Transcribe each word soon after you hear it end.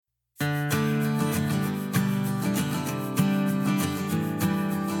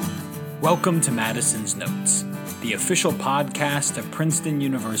Welcome to Madison's Notes, the official podcast of Princeton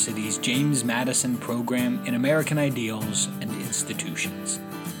University's James Madison Program in American Ideals and Institutions.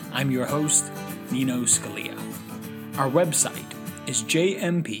 I'm your host, Nino Scalia. Our website is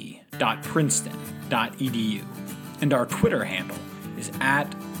jmp.princeton.edu, and our Twitter handle is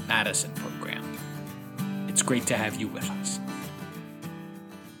 @MadisonProgram. It's great to have you with us.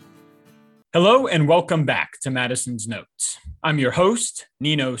 Hello and welcome back to Madison's Notes. I'm your host,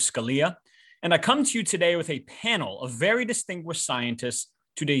 Nino Scalia, and I come to you today with a panel of very distinguished scientists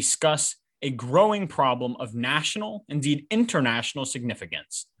to discuss a growing problem of national, indeed international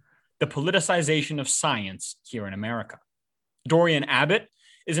significance, the politicization of science here in America. Dorian Abbot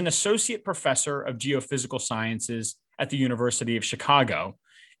is an associate professor of geophysical sciences at the University of Chicago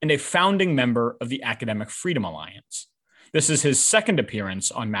and a founding member of the Academic Freedom Alliance. This is his second appearance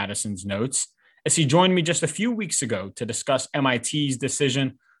on Madison's Notes, as he joined me just a few weeks ago to discuss MIT's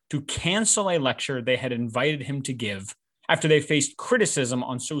decision to cancel a lecture they had invited him to give after they faced criticism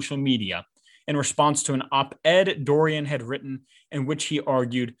on social media in response to an op-ed Dorian had written in which he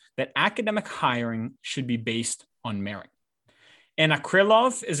argued that academic hiring should be based on merit. Anna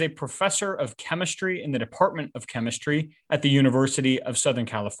Krylov is a professor of chemistry in the Department of Chemistry at the University of Southern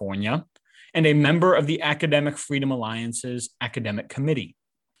California and a member of the Academic Freedom Alliance's Academic Committee.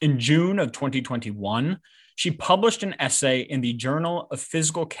 In June of 2021, she published an essay in the Journal of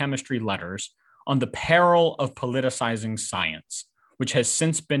Physical Chemistry Letters on the peril of politicizing science, which has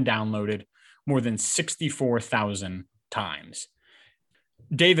since been downloaded more than 64,000 times.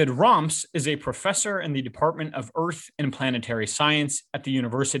 David Romps is a professor in the Department of Earth and Planetary Science at the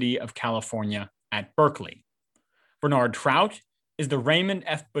University of California at Berkeley. Bernhardt Trout is the Raymond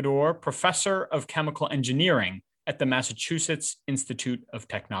F. Bador Professor of Chemical Engineering at the Massachusetts Institute of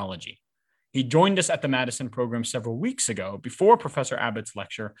Technology. He joined us at the Madison program several weeks ago before Professor Abbott's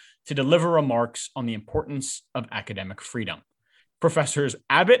lecture to deliver remarks on the importance of academic freedom. Professors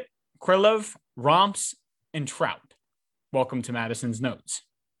Abbot, Krylov, Romps, and Trout, welcome to Madison's Notes.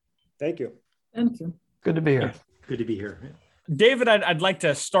 Thank you. Thank you. Good to be here. Good to be here. David, I'd like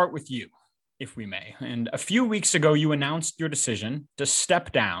to start with you, if we may. And a few weeks ago, you announced your decision to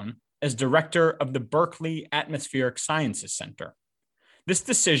step down as director of the Berkeley Atmospheric Sciences Center. This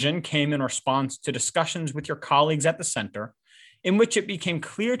decision came in response to discussions with your colleagues at the center, in which it became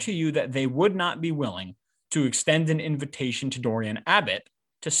clear to you that they would not be willing to extend an invitation to Dorian Abbot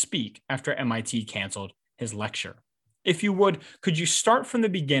to speak after MIT canceled his lecture. If you would, could you start from the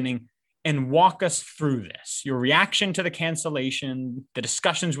beginning and walk us through this, your reaction to the cancellation, the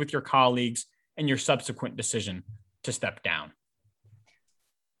discussions with your colleagues, and your subsequent decision to step down?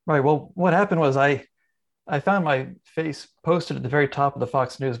 Right. Well, what happened was I found my face posted at the very top of the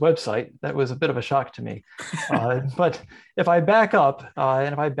Fox News website. That was a bit of a shock to me. But if I back up,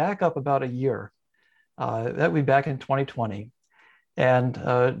 about a year, that would be back in 2020.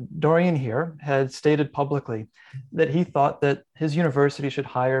 And Dorian here had stated publicly that he thought that his university should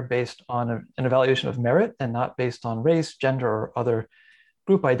hire based on an evaluation of merit and not based on race, gender, or other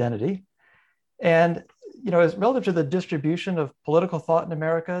group identity. And as relative to the distribution of political thought in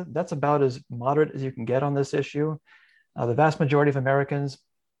America, that's about as moderate as you can get on this issue. The vast majority of Americans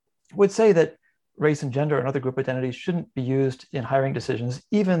would say that race and gender and other group identities shouldn't be used in hiring decisions,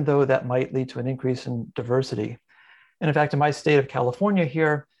 even though that might lead to an increase in diversity. And in fact, in my state of California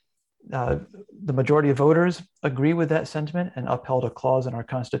here, the majority of voters agree with that sentiment and upheld a clause in our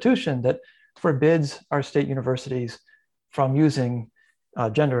Constitution that forbids our state universities from using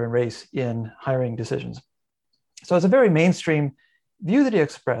gender and race in hiring decisions. So it's a very mainstream view that he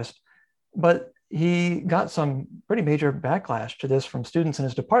expressed, but he got some pretty major backlash to this from students in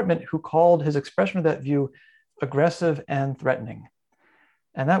his department who called his expression of that view aggressive and threatening.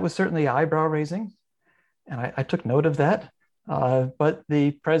 And that was certainly eyebrow raising. And I took note of that. But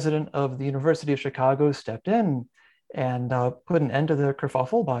the president of the University of Chicago stepped in and put an end to the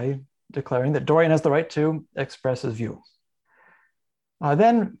kerfuffle by declaring that Dorian has the right to express his view.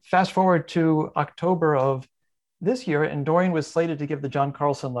 Then fast forward to October of this year, and Dorian was slated to give the John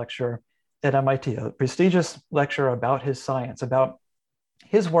Carlson lecture at MIT, a prestigious lecture about his science, about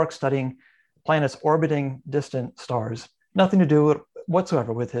his work studying planets orbiting distant stars, nothing to do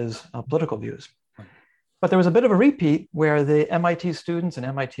whatsoever with his political views. But there was a bit of a repeat where the MIT students and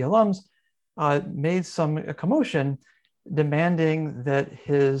MIT alums made some commotion demanding that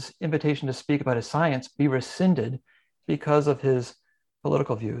his invitation to speak about his science be rescinded because of his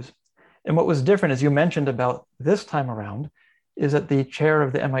political views. And what was different, as you mentioned about this time around, is that the chair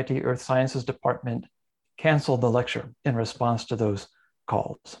of the MIT Earth Sciences Department canceled the lecture in response to those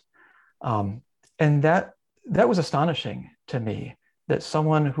calls. And that was astonishing to me, that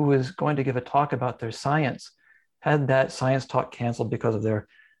someone who was going to give a talk about their science had that science talk canceled because of their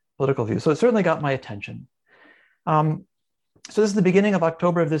political views. So it certainly got my attention. So this is the beginning of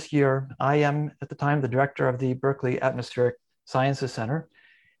October of this year. I am, at the time, the director of the Berkeley Atmospheric Sciences Center.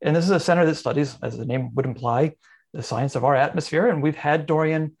 And this is a center that studies, as the name would imply, the science of our atmosphere. And we've had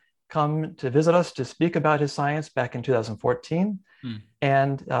Dorian come to visit us to speak about his science back in 2014.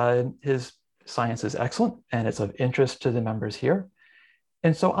 And his science is excellent, and it's of interest to the members here.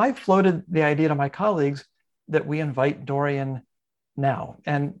 And so I floated the idea to my colleagues that we invite Dorian now.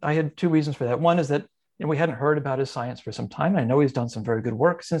 And I had two reasons for that. One is that we hadn't heard about his science for some time. I know he's done some very good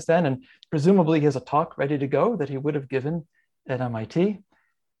work since then, and presumably he has a talk ready to go that he would have given at MIT.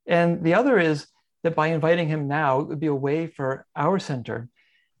 And the other is that by inviting him now, it would be a way for our center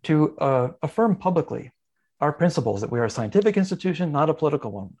to affirm publicly our principles that we are a scientific institution, not a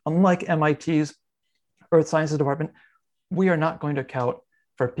political one. Unlike MIT's Earth Sciences Department, we are not going to account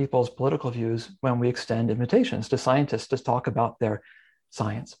for people's political views when we extend invitations to scientists to talk about their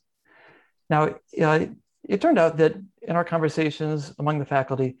science. Now, it turned out that in our conversations among the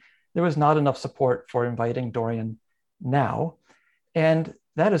faculty, there was not enough support for inviting Dorian now, and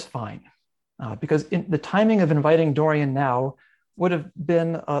that is fine, because the timing of inviting Dorian now would have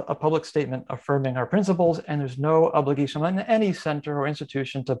been a public statement affirming our principles, and there's no obligation on any center or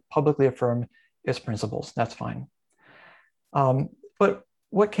institution to publicly affirm its principles. That's fine. But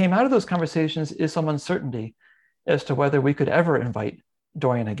what came out of those conversations is some uncertainty as to whether we could ever invite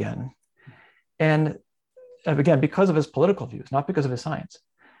Dorian again. And again, because of his political views, not because of his science.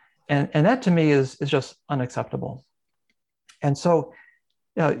 And that to me is just unacceptable. And so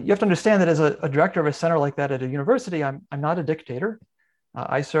you have to understand that as a director of a center like that at a university, I'm not a dictator.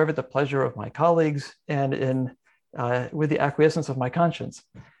 I serve at the pleasure of my colleagues and with the acquiescence of my conscience.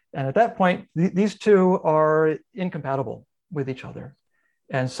 And at that point, these two are incompatible with each other.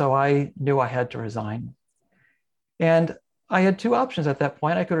 And so I knew I had to resign. And I had two options at that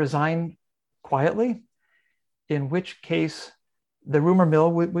point. I could resign quietly, in which case the rumor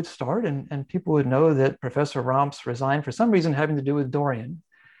mill would start, and people would know that Professor Romps resigned for some reason having to do with Dorian,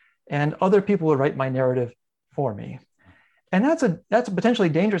 and other people would write my narrative for me. And that's a potentially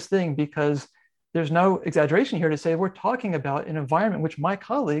dangerous thing, because there's no exaggeration here to say we're talking about an environment in which my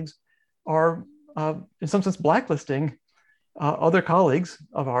colleagues are, in some sense, blacklisting other colleagues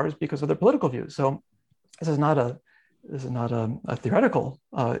of ours because of their political views. So this is not a theoretical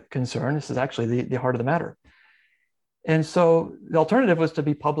concern. This is actually the heart of the matter. And so the alternative was to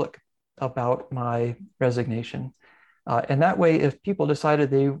be public about my resignation. And that way, if people decided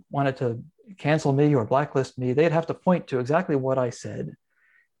they wanted to cancel me or blacklist me, they'd have to point to exactly what I said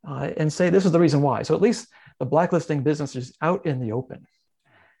and say, this is the reason why. So at least the blacklisting business is out in the open.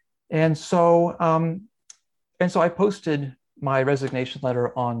 And so I posted my resignation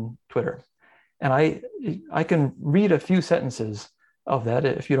letter on Twitter. And I can read a few sentences of that,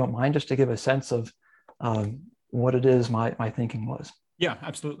 if you don't mind, just to give a sense of what it is my thinking was. Yeah,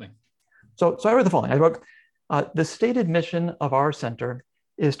 absolutely. So I wrote the following. I wrote, the stated mission of our center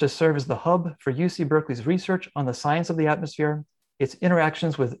is to serve as the hub for UC Berkeley's research on the science of the atmosphere, its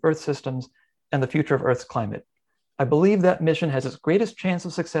interactions with Earth systems, and the future of Earth's climate. I believe that mission has its greatest chance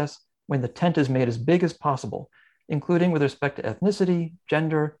of success when the tent is made as big as possible, including with respect to ethnicity,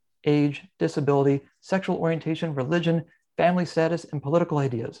 gender, age, disability, sexual orientation, religion, family status, and political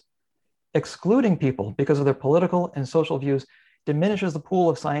ideas. Excluding people because of their political and social views diminishes the pool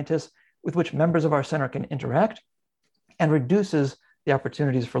of scientists with which members of our center can interact and reduces the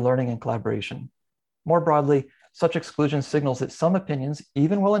opportunities for learning and collaboration. More broadly, such exclusion signals that some opinions,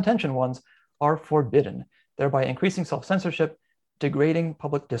 even well-intentioned ones, are forbidden, thereby increasing self-censorship, degrading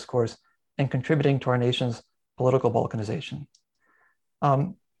public discourse, and contributing to our nation's political balkanization.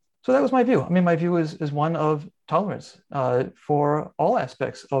 So that was my view. I mean, my view is one of tolerance for all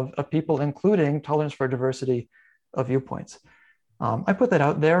aspects of people, including tolerance for diversity of viewpoints. I put that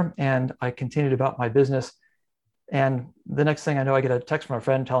out there and I continued about my business. And the next thing I know, I get a text from a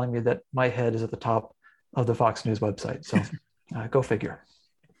friend telling me that my head is at the top of the Fox News website. So go figure.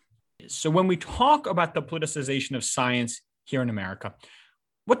 So when we talk about the politicization of science here in America,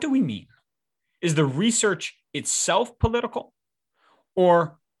 what do we mean? Is the research itself political,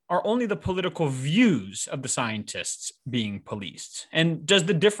 or are only the political views of the scientists being policed? And does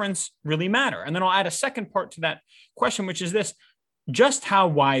the difference really matter? And then I'll add a second part to that question, which is this: just how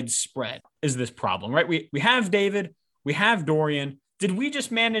widespread is this problem, right? We have David, we have Dorian. Did we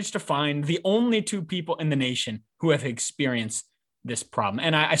just manage to find the only two people in the nation who have experienced this problem?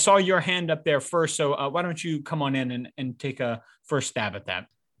 And I saw your hand up there first, so why don't you come on in and take a first stab at that?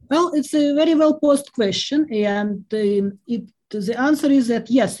 Well, it's a very well posed question, and it the answer is that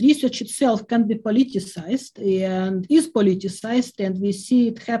yes, research itself can be politicized and is politicized, and we see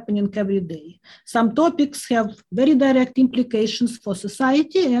it happening every day. Some topics have very direct implications for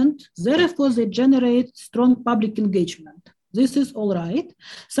society, and therefore they generate strong public engagement. This is all right.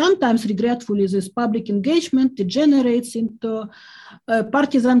 Sometimes, regretfully, this public engagement degenerates into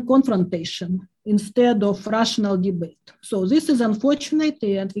partisan confrontation instead of rational debate. So this is unfortunate,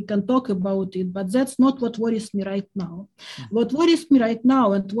 and we can talk about it, but that's not what worries me right now. What worries me right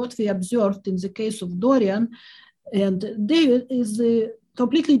now, and what we observed in the case of Dorian and David, is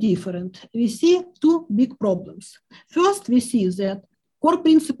completely different. We see two big problems. First, we see that core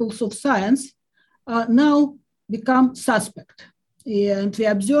principles of science are now become suspect. And we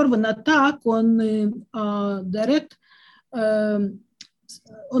observe an attack on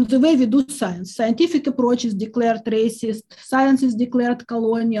on the way we do science. Scientific approach is declared racist, science is declared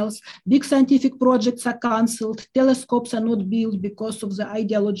colonials, big scientific projects are canceled, telescopes are not built because of the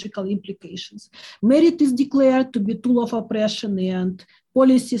ideological implications. Merit is declared to be tool of oppression, and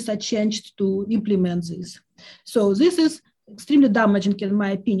policies are changed to implement this. So this is extremely damaging, in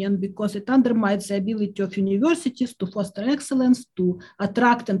my opinion, because it undermines the ability of universities to foster excellence, to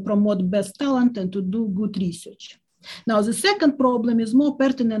attract and promote best talent, and to do good research. Now, the second problem is more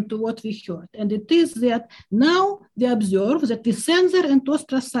pertinent to what we heard, and it is that now we observe that we censor and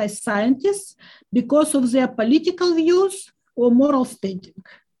ostracize scientists because of their political views or moral standing.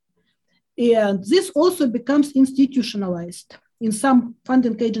 And this also becomes institutionalized in some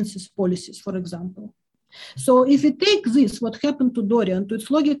funding agencies' policies, for example. So if we take this, what happened to Dorian, to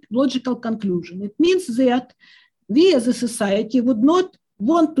its logical conclusion, it means that we as a society would not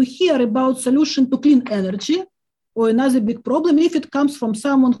want to hear about solution to clean energy or another big problem if it comes from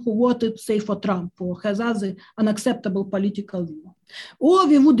someone who voted, say, for Trump or has other unacceptable political view. Or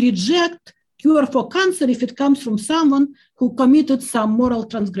we would reject cure for cancer if it comes from someone who committed some moral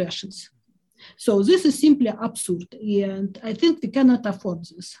transgressions. So this is simply absurd, and I think we cannot afford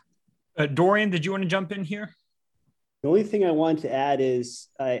this. Dorian, did you want to jump in here? The only thing I want to add is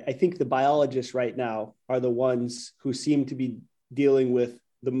I think the biologists right now are the ones who seem to be dealing with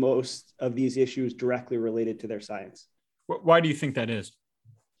the most of these issues directly related to their science. Why do you think that is?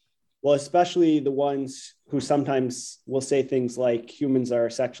 Well, especially the ones who sometimes will say things like humans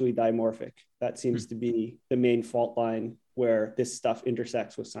are sexually dimorphic. That seems to be the main fault line where this stuff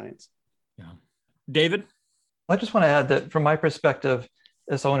intersects with science. Yeah. David? I just want to add that from my perspective,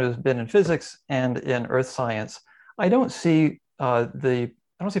 as someone who's been in physics and in earth science, I don't see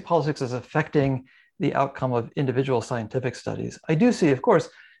politics as affecting the outcome of individual scientific studies. I do see, of course,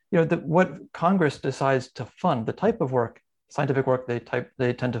 what Congress decides to fund, the type of work, scientific work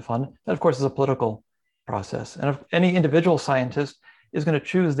they tend to fund, that of course is a political process. And if any individual scientist is going to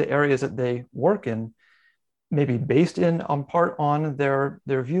choose the areas that they work in, maybe based in part on their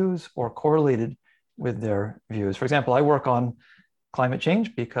views or correlated with their views. For example, I work on climate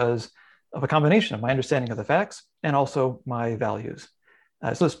change because of a combination of my understanding of the facts and also my values.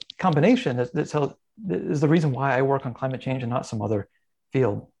 So this combination is the reason why I work on climate change and not some other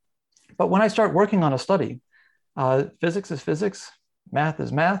field. But when I start working on a study, physics is physics, math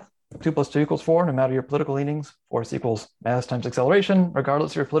is math, 2 + 2 = 4, no matter your political leanings, force equals mass times acceleration,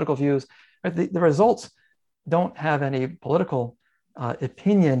 regardless of your political views. Right? The results don't have any political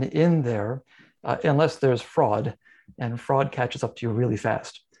opinion in there unless there's fraud, and fraud catches up to you really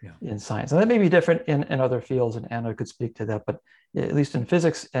fast in science. And that may be different in other fields, and Anna could speak to that, but at least in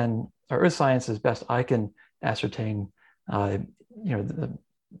physics and earth science, as best I can ascertain,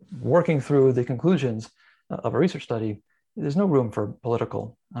 working through the conclusions of a research study, there's no room for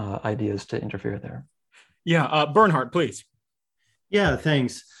political ideas to interfere there. Yeah, Bernhardt, please. Yeah,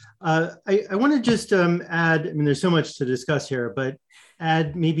 thanks. I want to just add, I mean, there's so much to discuss here, but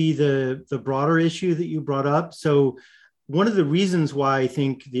add maybe the broader issue that you brought up. So one of the reasons why I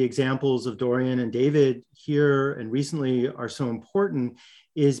think the examples of Dorian and David here and recently are so important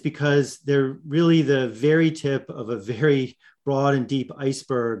is because they're really the very tip of a very broad and deep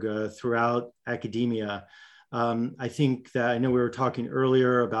iceberg throughout academia. I think that I know we were talking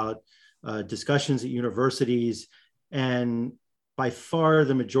earlier about discussions at universities, and by far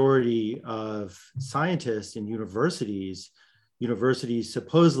the majority of scientists in universities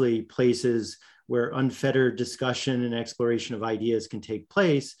supposedly places where unfettered discussion and exploration of ideas can take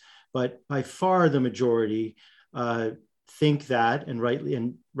place, but by far the majority think that, and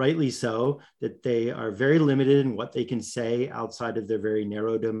rightly so, that they are very limited in what they can say outside of their very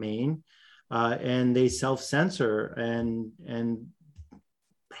narrow domain, and they self-censor, and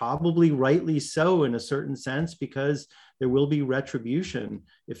probably rightly so in a certain sense, because there will be retribution,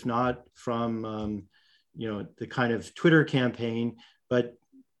 if not from the kind of Twitter campaign, but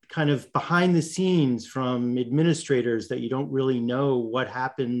kind of behind the scenes from administrators that you don't really know what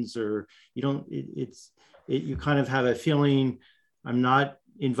happens, or you kind of have a feeling, I'm not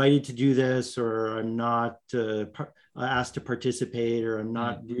invited to do this, or I'm not asked to participate, or I'm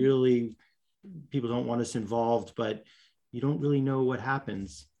not really, people don't want us involved, but you don't really know what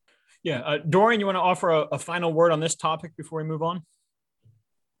happens. Yeah. Dorian, you want to offer a final word on this topic before we move on?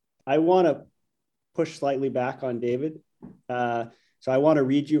 I want to push slightly back on David. So I want to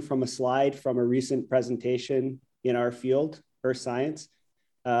read you from a slide from a recent presentation in our field, Earth Science.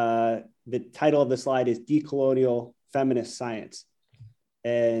 The title of the slide is Decolonial Feminist Science.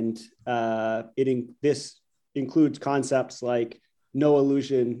 And this includes concepts like no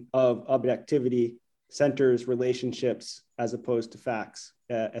illusion of objectivity, centers relationships as opposed to facts,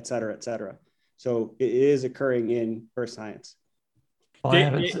 et cetera, et cetera. So it is occurring in Earth Science. Well,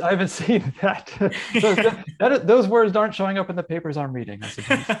 I haven't seen that. Those words aren't showing up in the papers I'm reading.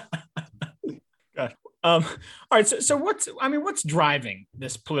 Gosh. All right. So what's driving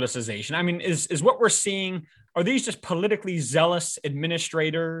this politicization? I mean, is what we're seeing, are these just politically zealous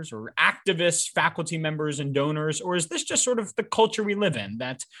administrators or activists, faculty members, and donors, or is this just sort of the culture we live in,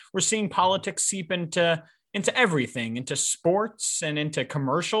 that we're seeing politics seep into everything, into sports and into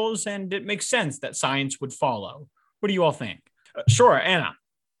commercials, and it makes sense that science would follow? What do you all think? Sure, Anna.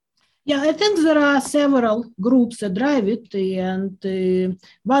 Yeah, I think there are several groups that drive it, and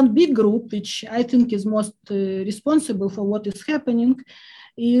one big group, which I think is most responsible for what is happening,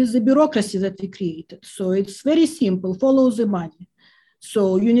 is the bureaucracy that we created. So it's very simple, follow the money.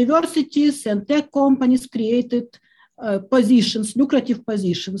 So universities and tech companies created positions, lucrative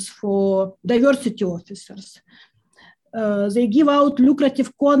positions for diversity officers. They give out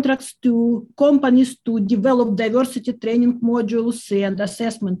lucrative contracts to companies to develop diversity training modules and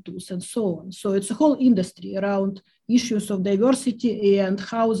assessment tools and so on. So it's a whole industry around issues of diversity and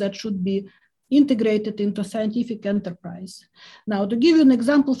how that should be integrated into scientific enterprise. Now, to give you an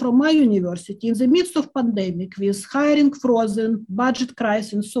example from my university, in the midst of pandemic, with hiring frozen, budget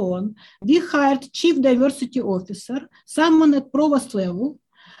crisis and so on, we hired chief diversity officer, someone at provost level,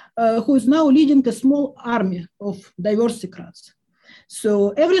 who is now leading a small army of diversicrats. So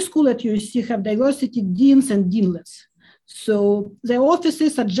every school at USC have diversity deans and deanlets. So the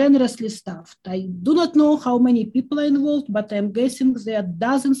offices are generously staffed. I do not know how many people are involved, but I'm guessing there are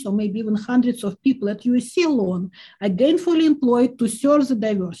dozens or maybe even hundreds of people at USC alone are gainfully employed to serve the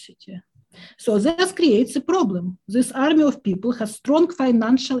diversity. So this creates a problem. This army of people has strong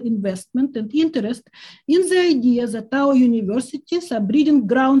financial investment and interest in the idea that our universities are breeding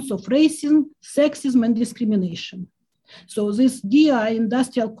grounds of racism, sexism, and discrimination. So this DI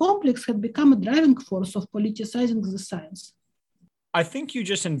industrial complex had become a driving force of politicizing the science. I think you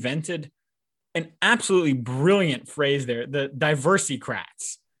just invented an absolutely brilliant phrase there, the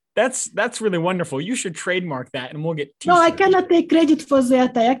diversicrats. That's really wonderful. You should trademark that and we'll get t-shirts. No, I cannot take credit for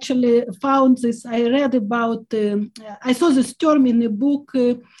that. I actually found this. I read about, I saw this term in a book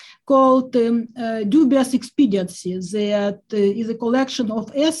called Dubious Expediency. That is a collection of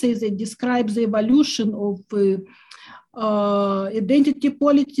essays that describes the evolution of identity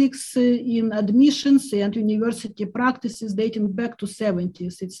politics in admissions and university practices dating back to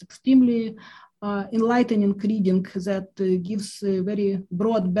 70s. It's extremely enlightening reading that gives a very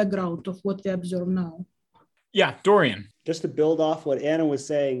broad background of what we observe now. Yeah, Dorian. Just to build off what Anna was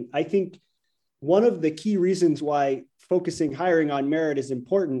saying, I think one of the key reasons why focusing hiring on merit is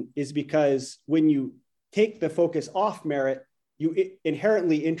important is because when you take the focus off merit, you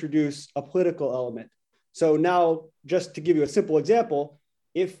inherently introduce a political element. So now, just to give you a simple example,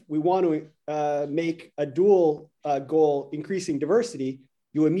 if we want to make a dual goal increasing diversity,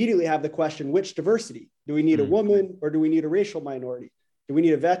 you immediately have the question, which diversity? Do we need a woman or do we need a racial minority? Do we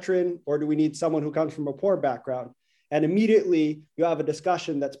need a veteran or do we need someone who comes from a poor background? And immediately you have a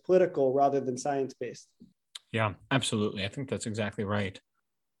discussion that's political rather than science-based. Yeah, absolutely. I think that's exactly right.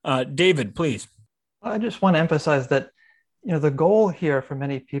 David, please. I just want to emphasize that, the goal here for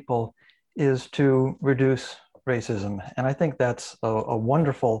many people is to reduce racism. And I think that's a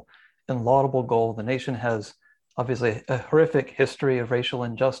wonderful and laudable goal. The nation has obviously a horrific history of racial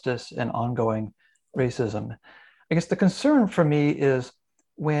injustice and ongoing racism. I guess the concern for me is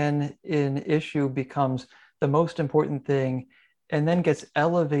when an issue becomes the most important thing and then gets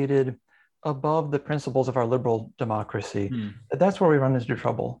elevated above the principles of our liberal democracy. That's where we run into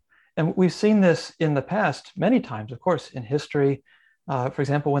trouble. And we've seen this in the past many times, of course, in history. For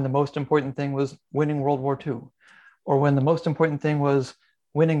example, when the most important thing was winning World War II, or when the most important thing was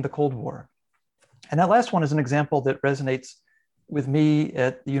winning the Cold War. And that last one is an example that resonates with me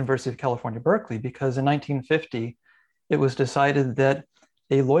at the University of California, Berkeley, because in 1950, it was decided that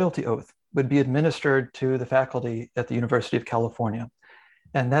a loyalty oath would be administered to the faculty at the University of California.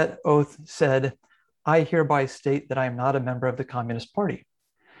 And that oath said, I hereby state that I am not a member of the Communist Party.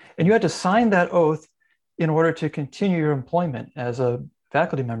 And you had to sign that oath in order to continue your employment as a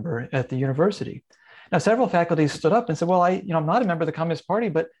faculty member at the university. Now, several faculty stood up and said, well, I'm not a member of the Communist Party,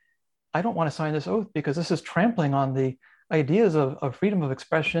 but I don't want to sign this oath because this is trampling on the ideas of freedom of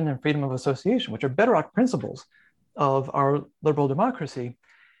expression and freedom of association, which are bedrock principles of our liberal democracy.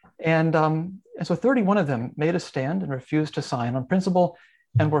 And so 31 of them made a stand and refused to sign on principle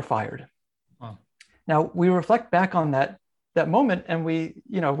and were fired. Wow. Now, we reflect back on that moment, and we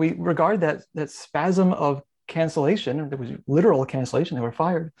regard that spasm of cancellation, there was literal cancellation, they were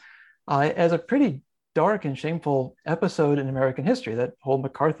fired, as a pretty dark and shameful episode in American history, that whole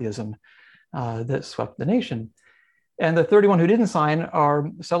McCarthyism that swept the nation. And the 31 who didn't sign are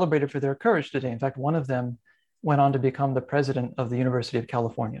celebrated for their courage today. In fact, one of them went on to become the president of the University of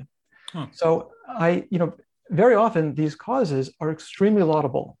California. Huh. So very often these causes are extremely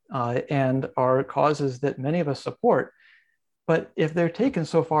laudable and are causes that many of us support. But if they're taken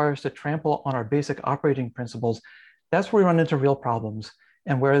so far as to trample on our basic operating principles, that's where we run into real problems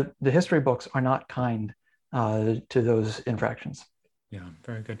and where the history books are not kind to those infractions. Yeah,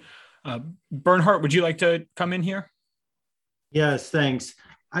 very good. Bernhardt, would you like to come in here? Yes, thanks.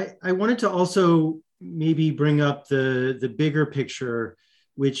 I wanted to also maybe bring up the bigger picture,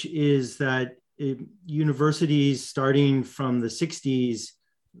 which is that universities starting from the 60s,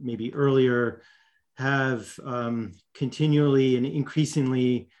 maybe earlier, have continually and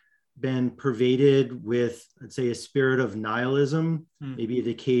increasingly been pervaded with, let's say, a spirit of nihilism, maybe a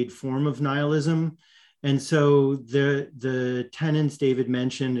decayed form of nihilism. And so the tenets David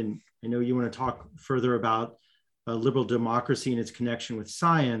mentioned, and I know you want to talk further about liberal democracy and its connection with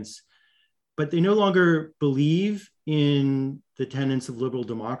science, but they no longer believe in the tenets of liberal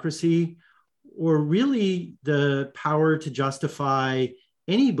democracy or really the power to justify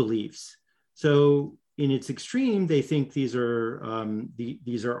any beliefs. So in its extreme, they think these are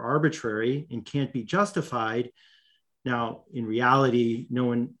arbitrary and can't be justified. Now, in reality, no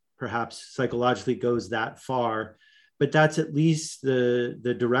one perhaps psychologically goes that far, but that's at least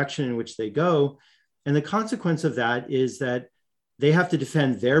the direction in which they go. And the consequence of that is that they have to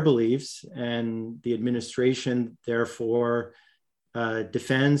defend their beliefs, and the administration therefore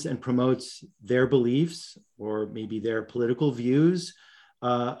defends and promotes their beliefs or maybe their political views,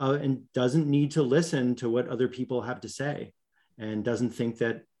 and doesn't need to listen to what other people have to say and doesn't think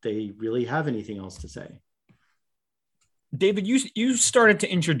that they really have anything else to say. David, you started to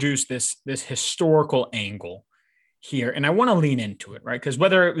introduce this historical angle here, and I want to lean into it, right? Because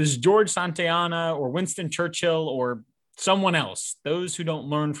whether it was George Santayana or Winston Churchill or someone else, those who don't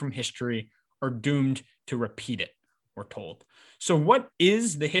learn from history are doomed to repeat it, we're told. So what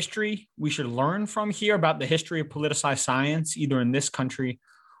is the history we should learn from here about the history of politicized science, either in this country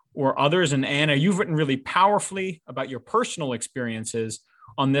or others? And Anna, you've written really powerfully about your personal experiences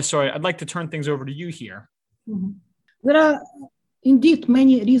on this. So I'd like to turn things over to you here. Mm-hmm. There are indeed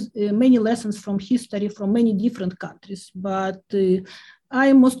many lessons from history from many different countries, but I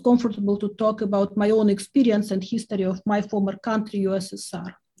am most comfortable to talk about my own experience and history of my former country,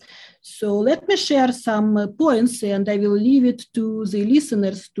 USSR. So let me share some points, and I will leave it to the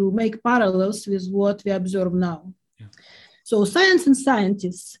listeners to make parallels with what we observe now. Yeah. So science and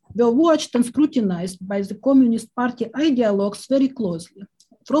scientists were watched and scrutinized by the Communist Party ideologues very closely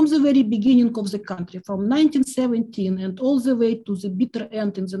from the very beginning of the country, from 1917 and all the way to the bitter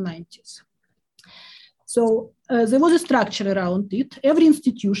end in the 90s. So there was a structure around it. Every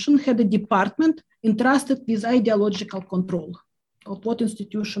institution had a department entrusted with ideological control of what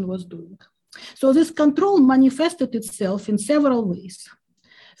institution was doing. So this control manifested itself in several ways.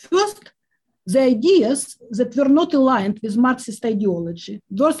 First, the ideas that were not aligned with Marxist ideology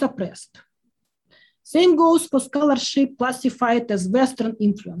were suppressed. Same goes for scholarship classified as Western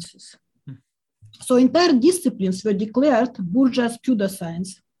influences. So entire disciplines were declared bourgeois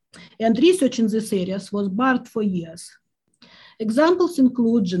pseudoscience, and research in these areas was barred for years. Examples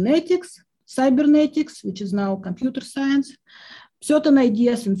include genetics, cybernetics, which is now computer science, certain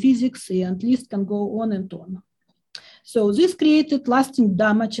ideas in physics, and list can go on and on. So this created lasting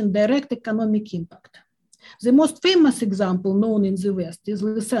damage and direct economic impact. The most famous example known in the West is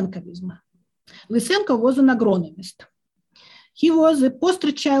Lysenkovism. Lysenko was an agronomist. He was a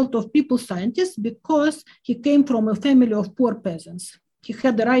poster child of people scientists because he came from a family of poor peasants. He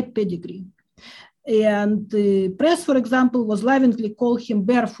had the right pedigree. And the press, for example, was lovingly called him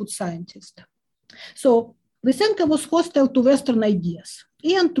barefoot scientist. So Lysenko was hostile to Western ideas,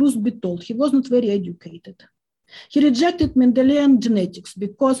 and truth be told, he was not very educated. He rejected Mendelian genetics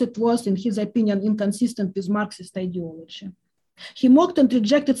because it was, in his opinion, inconsistent with Marxist ideology. He mocked and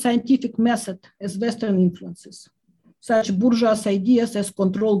rejected scientific method as Western influences, such bourgeois ideas as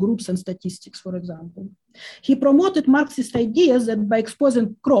control groups and statistics, for example. He promoted Marxist ideas that by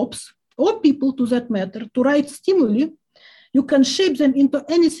exposing crops, or people to that matter, to right stimuli, you can shape them into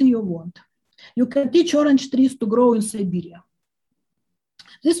anything you want. You can teach orange trees to grow in Siberia.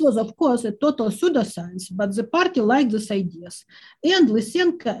 This was, of course, a total pseudoscience, but the party liked these ideas, and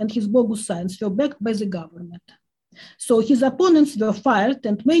Lysenko and his bogus science were backed by the government. So his opponents were fired,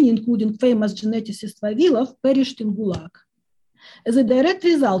 and many, including famous geneticist Vavilov, perished in Gulag. As a direct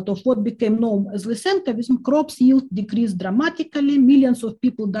result of what became known as Lysenkovism, crops yield decreased dramatically, millions of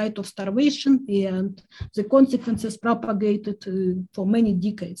people died of starvation, and the consequences propagated for many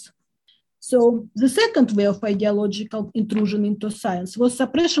decades. So the second way of ideological intrusion into science was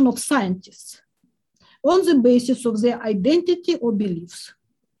suppression of scientists on the basis of their identity or beliefs.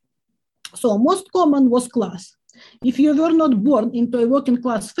 So most common was class. If you were not born into a working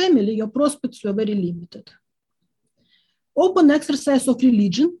class family, your prospects were very limited. Open exercise of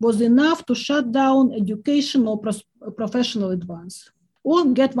religion was enough to shut down education or professional advance, or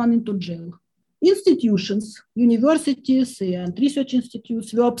get one into jail. Institutions, universities, and research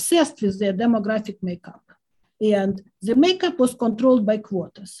institutes were obsessed with their demographic makeup. And the makeup was controlled by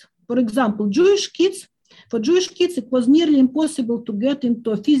quotas. For example, for Jewish kids, it was nearly impossible to get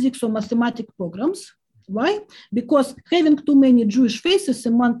into physics or mathematics programs. Why? Because having too many Jewish faces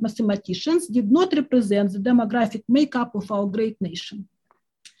among mathematicians did not represent the demographic makeup of our great nation.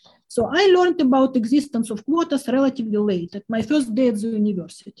 So I learned about the existence of quotas relatively late, at my first day at the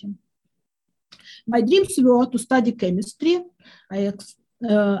university. My dreams were to study chemistry. I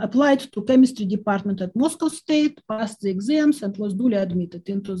applied to chemistry department at Moscow State, passed the exams, and was duly admitted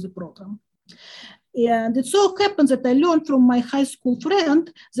into the program. And it so happens that I learned from my high school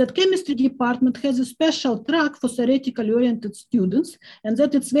friend that chemistry department has a special track for theoretically oriented students, and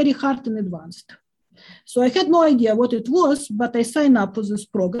that it's very hard and advanced. So I had no idea what it was, but I signed up for this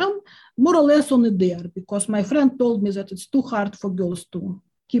program, more or less on a dare, because my friend told me that it's too hard for girls to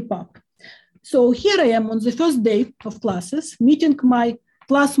keep up. So here I am on the first day of classes, meeting my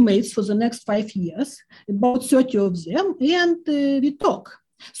classmates for the next 5 years, about 30 of them, and we talk.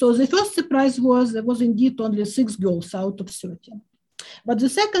 So the first surprise was there was indeed only 6 girls out of 30. But the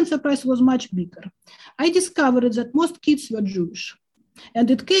second surprise was much bigger. I discovered that most kids were Jewish,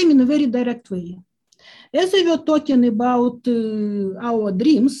 and it came in a very direct way. As we were talking about our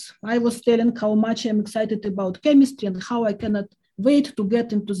dreams, I was telling how much I'm excited about chemistry and how I cannot wait to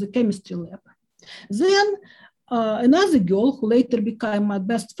get into the chemistry lab. Then another girl, who later became my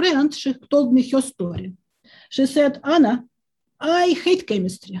best friend, she told me her story. She said, Anna, I hate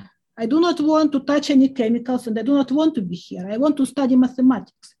chemistry. I do not want to touch any chemicals, and I do not want to be here. I want to study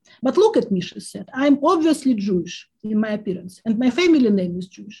mathematics. But look at me, she said. I'm obviously Jewish in my appearance, and my family name is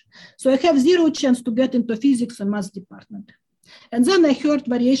Jewish. So I have zero chance to get into physics and math department. And then I heard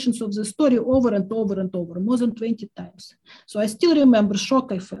variations of the story over and over and over, more than 20 times. So I still remember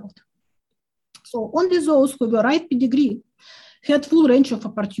shock I felt. So only those who were right pedigree had full range of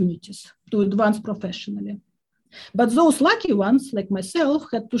opportunities to advance professionally. But those lucky ones, like myself,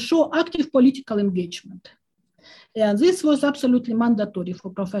 had to show active political engagement. And this was absolutely mandatory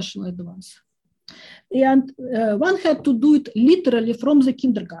for professional advance. And one had to do it literally from the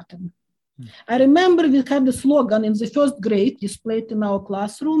kindergarten. I remember we had a slogan in the first grade displayed in our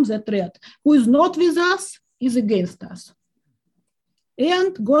classroom that read, "Who is not with us is against us.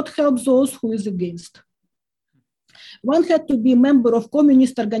 And God helps those who is against." One had to be a member of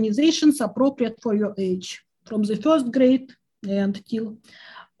communist organizations appropriate for your age, from the first grade until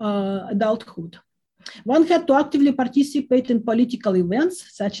adulthood. One had to actively participate in political events,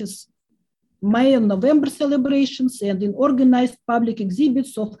 such as May and November celebrations, and in organized public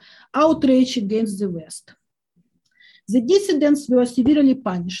exhibits of outrage against the West. The dissidents were severely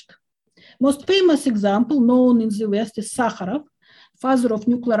punished. Most famous example known in the West is Sakharov, father of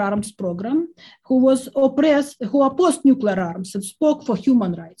nuclear arms program, who opposed nuclear arms and spoke for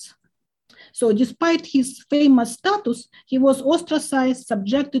human rights. So despite his famous status, he was ostracized,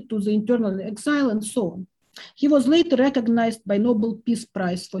 subjected to the internal exile, and so on. He was later recognized by Nobel Peace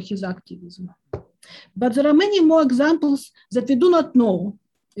Prize for his activism. But there are many more examples that we do not know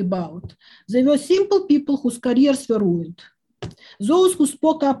about. They were simple people whose careers were ruined. Those who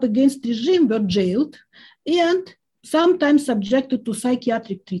spoke up against regime were jailed and sometimes subjected to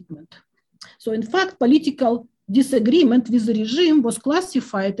psychiatric treatment. So in fact, political disagreement with the regime was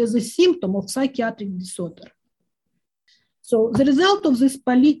classified as a symptom of psychiatric disorder. So the result of this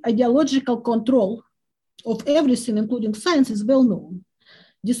ideological control of everything, including science, is well known.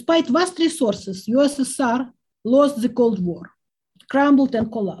 Despite vast resources, USSR lost the Cold War, crumbled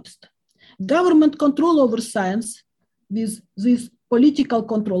and collapsed. Government control over science with this political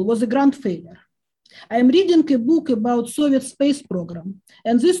control was a grand failure. I am reading a book about Soviet space program,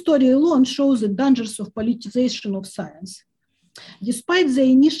 and this story alone shows the dangers of politicization of science. Despite the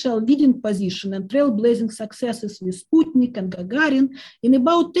initial leading position and trailblazing successes with Sputnik and Gagarin, in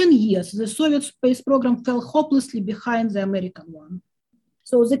about 10 years, the Soviet space program fell hopelessly behind the American one.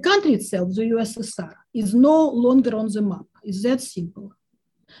 So the country itself, the USSR, is no longer on the map. It's that simple.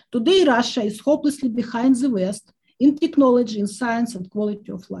 Today, Russia is hopelessly behind the West in technology, in science, and quality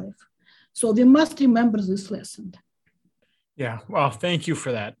of life. So we must remember this lesson. Yeah, well, thank you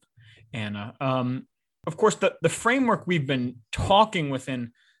for that, Anna. Of course, the framework we've been talking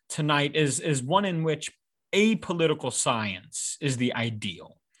within tonight is one in which apolitical science is the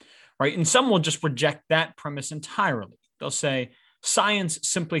ideal, right? And some will just reject that premise entirely. They'll say science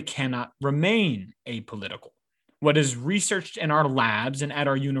simply cannot remain apolitical. What is researched in our labs and at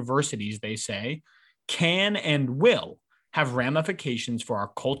our universities, they say, can and will have ramifications for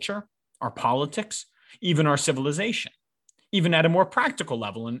our culture, our politics, even our civilization. Even at a more practical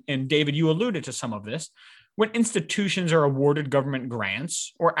level, and David, you alluded to some of this, when institutions are awarded government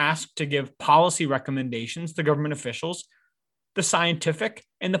grants or asked to give policy recommendations to government officials, the scientific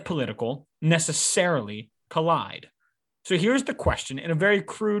and the political necessarily collide. So here's the question in a very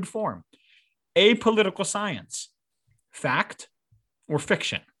crude form. Apolitical science, fact or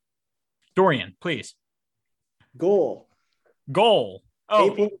fiction? Dorian, please. Goal. Oh.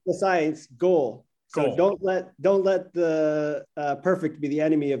 Apolitical science, goal. So don't let the perfect be the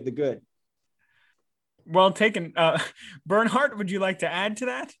enemy of the good. Well taken. Bernhardt, would you like to add to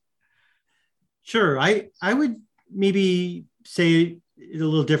that? Sure. I would maybe say it a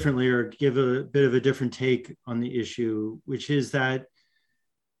little differently or give a bit of a different take on the issue, which is that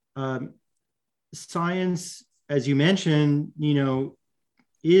science, as you mentioned,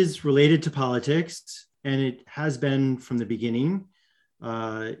 is related to politics, and it has been from the beginning.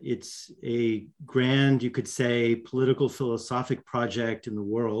 It's a grand, you could say, political philosophic project in the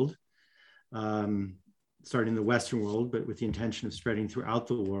world, starting in the Western world, but with the intention of spreading throughout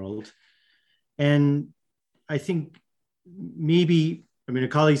the world. And I think maybe, the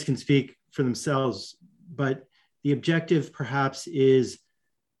colleagues can speak for themselves, but the objective perhaps is,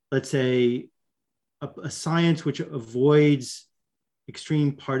 let's say, a science which avoids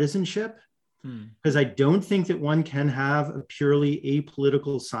extreme partisanship. Because I don't think that one can have a purely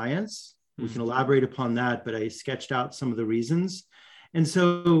apolitical science. We can elaborate upon that, but I sketched out some of the reasons. And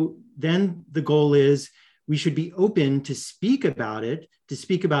so then the goal is we should be open to speak about it, to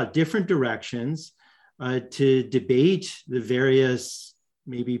speak about different directions, to debate the various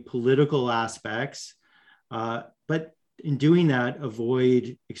maybe political aspects, but in doing that,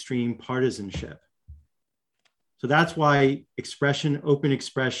 avoid extreme partisanship. So that's why open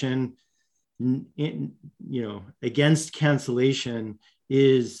expression, against cancellation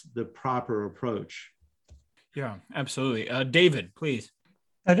is the proper approach. Yeah, absolutely. David, please.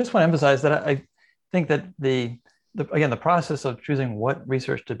 I just want to emphasize that I think that the process of choosing what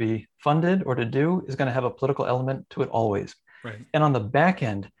research to be funded or to do is going to have a political element to it always. Right. And on the back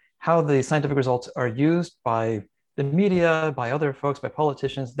end, how the scientific results are used by the media, by other folks, by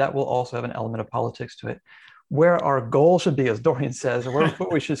politicians, that will also have an element of politics to it. Where our goal should be, as Dorian says, or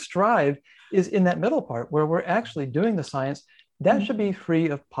what we should strive is in that middle part where we're actually doing the science. That should be free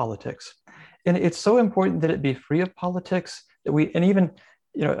of politics. And it's so important that it be free of politics that and even,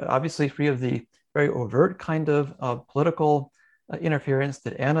 obviously free of the very overt kind of political interference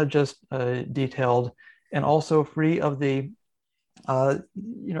that Anna just detailed, and also free of the,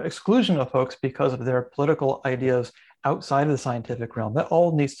 exclusion of folks because of their political ideas outside of the scientific realm. That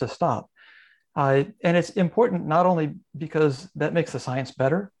all needs to stop. And it's important not only because that makes the science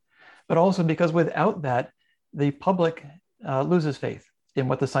better, but also because without that, the public loses faith in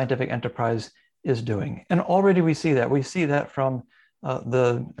what the scientific enterprise is doing. And already we see that. We see that from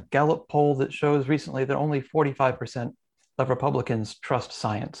the Gallup poll that shows recently that only 45% of Republicans trust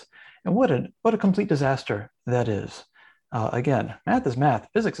science. And what a complete disaster that is. Again, math is math,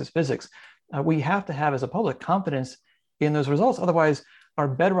 physics is physics. We have to have as a public confidence in those results. Otherwise, our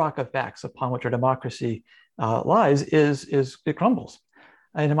bedrock of facts upon which our democracy lies it crumbles.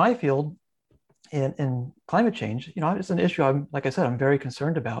 And in my field, in climate change, it's an issue I'm very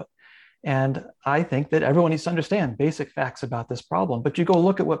concerned about. And I think that everyone needs to understand basic facts about this problem. But you go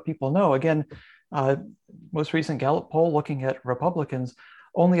look at what people know. Again, Most recent Gallup poll looking at Republicans,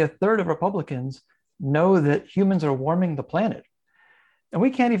 only a third of Republicans know that humans are warming the planet. And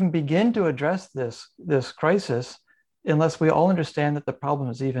we can't even begin to address this crisis unless we all understand that the problem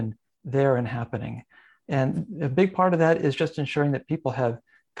is even there and happening. And a big part of that is just ensuring that people have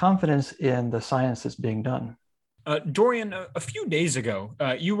confidence in the science that's being done. Dorian, a few days ago,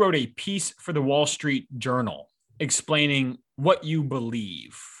 you wrote a piece for the Wall Street Journal explaining what you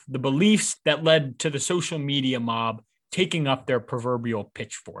believe, the beliefs that led to the social media mob taking up their proverbial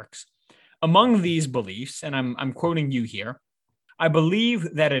pitchforks. Among these beliefs, and I'm quoting you here, I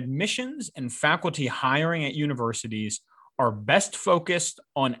believe that admissions and faculty hiring at universities are best focused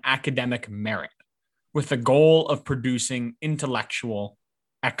on academic merit with the goal of producing intellectual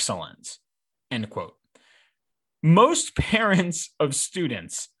excellence, end quote. Most parents of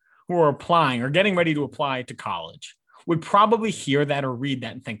students who are applying or getting ready to apply to college would probably hear that or read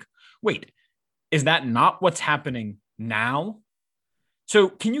that and think, wait, is that not what's happening now? So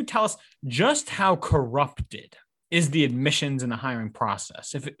can you tell us just how corrupted is the admissions and the hiring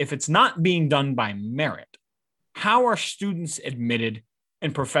process? If it's not being done by merit, how are students admitted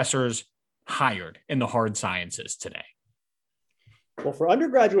and professors hired in the hard sciences today? Well, for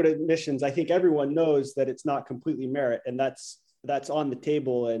undergraduate admissions, I think everyone knows that it's not completely merit, and that's on the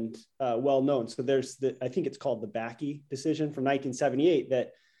table and well known. So there's I think it's called the Bakke decision from 1978,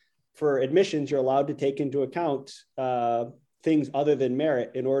 that for admissions, you're allowed to take into account things other than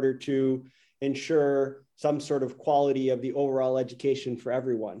merit in order to ensure some sort of quality of the overall education for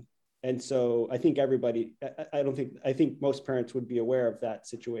everyone. And so I think I think most parents would be aware of that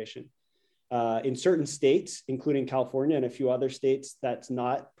situation. In certain states, including California and a few other states, that's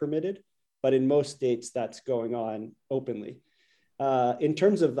not permitted, but in most states that's going on openly. In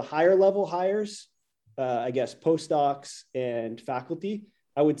terms of the higher level hires, I guess postdocs and faculty,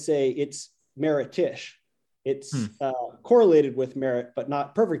 I would say it's meritish. It's correlated with merit, but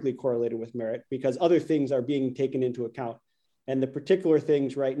not perfectly correlated with merit because other things are being taken into account. And the particular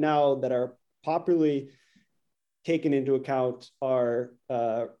things right now that are popularly taken into account are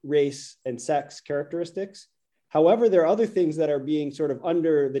race and sex characteristics. However, there are other things that are being sort of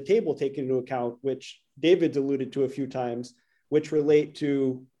under the table taken into account, which David's alluded to a few times, which relate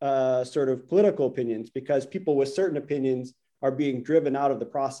to sort of political opinions, because people with certain opinions are being driven out of the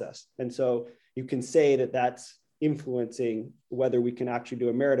process. And so you can say that that's influencing whether we can actually do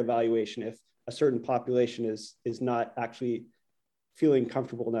a merit evaluation if a certain population is not actually feeling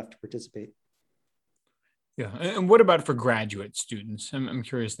comfortable enough to participate. Yeah, and what about for graduate students? I'm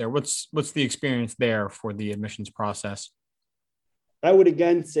curious there. What's the experience there for the admissions process? I would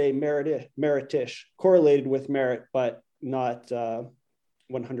again say meritish, correlated with merit, but not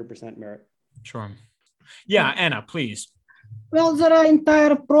 100% merit. Sure. Yeah, Anna, please. Well, there are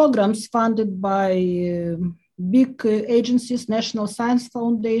entire programs funded by big agencies, National Science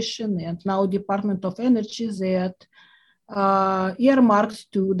Foundation and now Department of Energy, that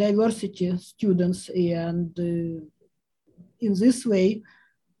earmarked to diversity students. And in this way,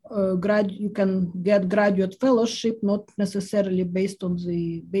 you can get graduate fellowship, not necessarily based on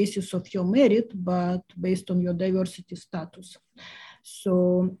the basis of your merit, but based on your diversity status.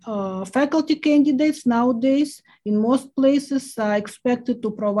 So faculty candidates nowadays in most places are expected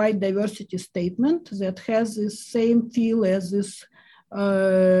to provide diversity statement that has the same feel as this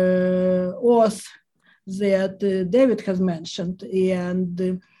oath that David has mentioned.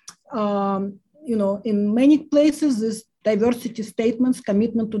 And, in many places, these diversity statements,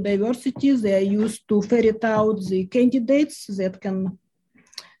 commitment to diversity, they are used to ferret out the candidates that can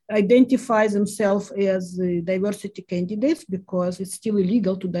identify themselves as diversity candidates, because it's still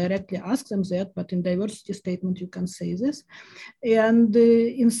illegal to directly ask them that, but in diversity statement you can say this. And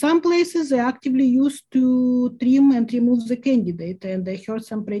in some places they actively used to trim and remove the candidate. And I heard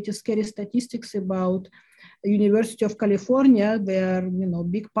some pretty scary statistics about University of California, where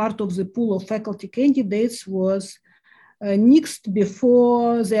big part of the pool of faculty candidates was nixed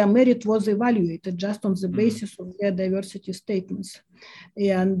before their merit was evaluated, just on the basis of their diversity statements.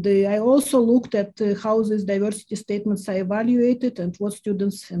 And I also looked at how these diversity statements are evaluated and what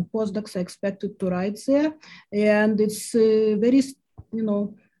students and postdocs are expected to write there. And it's a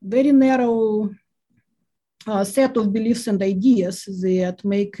very narrow set of beliefs and ideas that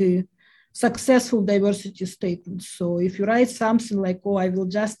make successful diversity statements. So if you write something like, I will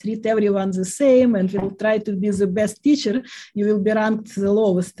just treat everyone the same and will try to be the best teacher, you will be ranked the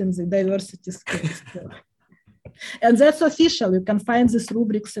lowest in the diversity scale. And that's official. You can find these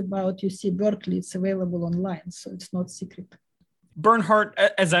rubrics about UC Berkeley. It's available online, so it's not secret. Bernhardt,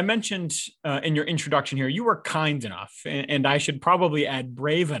 as I mentioned in your introduction here, you were kind enough, and I should probably add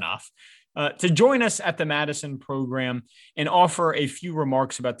brave enough, to join us at the Madison program and offer a few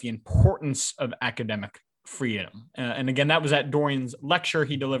remarks about the importance of academic freedom. And again, that was at Dorian's lecture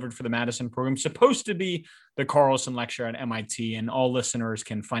he delivered for the Madison program, supposed to be the Carlson lecture at MIT, and all listeners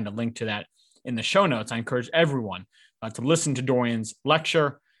can find a link to that in the show notes. I encourage everyone to listen to Dorian's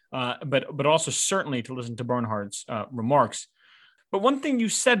lecture, but also certainly to listen to Bernhardt's remarks. But one thing you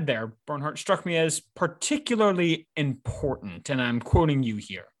said there, Bernhardt, struck me as particularly important, and I'm quoting you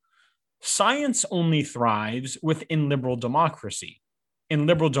here. Science only thrives within liberal democracy, and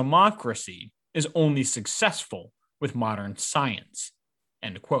liberal democracy is only successful with modern science,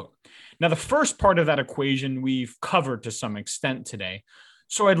 end quote. Now, the first part of that equation we've covered to some extent today,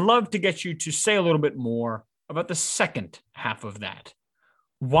 so I'd love to get you to say a little bit more about the second half of that.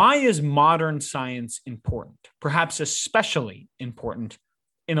 Why is modern science important, perhaps especially important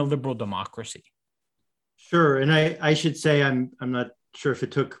in a liberal democracy? Sure, and I should say I'm not sure if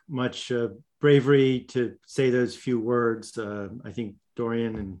it took much bravery to say those few words. I think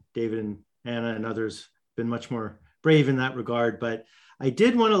Dorian and David and Anna and others have been much more brave in that regard, but I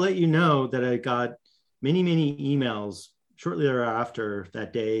did want to let you know that I got many, many emails shortly thereafter,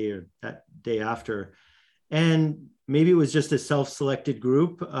 that day or that day after, and maybe it was just a self-selected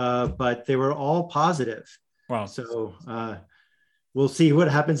group, but they were all positive. Wow. So we'll see what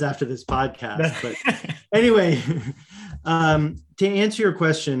happens after this podcast. But anyway, to answer your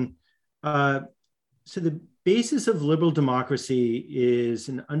question, so the basis of liberal democracy is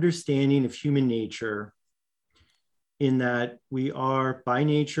an understanding of human nature in that we are by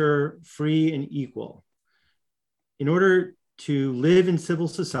nature free and equal. In order to live in civil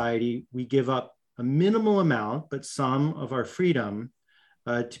society, we give up a minimal amount, but some of our freedom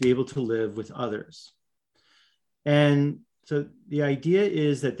to be able to live with others. And so the idea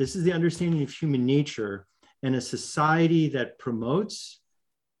is that this is the understanding of human nature, and a society that promotes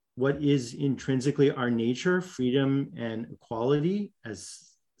what is intrinsically our nature, freedom and equality, as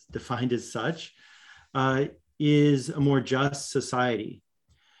defined as such, is a more just society.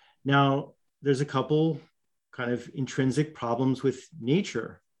 Now, there's a couple kind of intrinsic problems with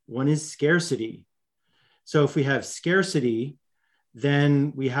nature. One is scarcity. So if we have scarcity,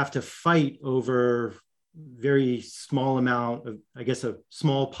 then we have to fight over very small amount of, I guess, a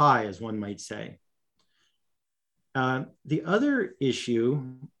small pie, as one might say. The other issue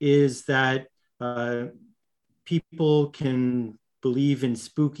is that people can believe in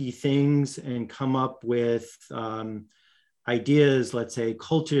spooky things and come up with ideas, let's say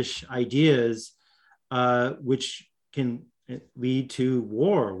cultish ideas, which can lead to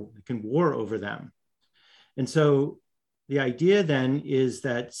war, can war over them. And so the idea then is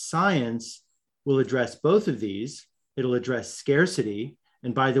that science will address both of these. It'll address scarcity.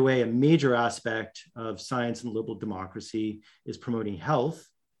 And by the way, a major aspect of science and liberal democracy is promoting health,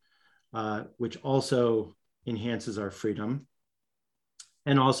 which also enhances our freedom,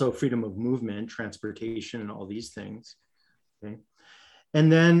 and also freedom of movement, transportation, and all these things. Okay. And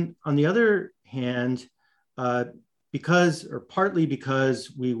then on the other hand, because, or partly because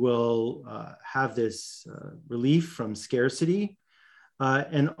we will have this relief from scarcity,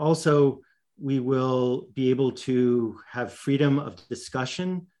 and also we will be able to have freedom of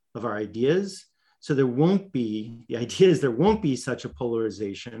discussion of our ideas. So there won't be, the idea is there won't be such a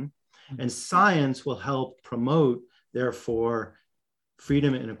polarization, and science will help promote, therefore,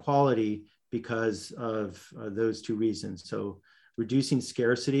 freedom and equality because of those two reasons. So reducing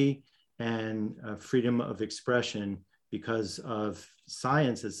scarcity and freedom of expression because of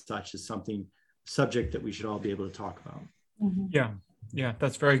science as such is something, subject that we should all be able to talk about. Mm-hmm. Yeah,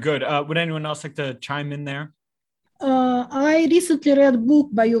 that's very good. Would anyone else like to chime in there? I recently read a book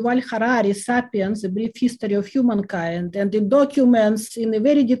by Yuval Harari, Sapiens, A Brief History of Humankind, and it documents in a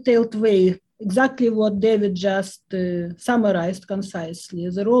very detailed way exactly what David just summarized concisely,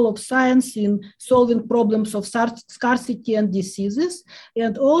 the role of science in solving problems of scarcity and diseases,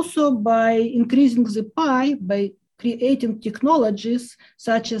 and also by increasing the pie by creating technologies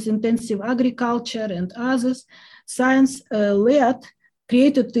such as intensive agriculture and others. Science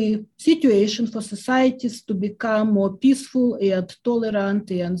created the situation for societies to become more peaceful and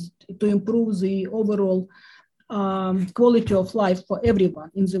tolerant and to improve the overall quality of life for everyone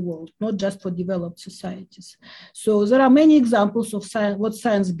in the world, not just for developed societies. So there are many examples of science, what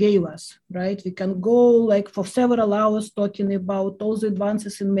science gave us, right? We can go like for several hours talking about all the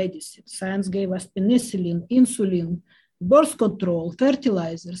advances in medicine. Science gave us penicillin, insulin, birth control,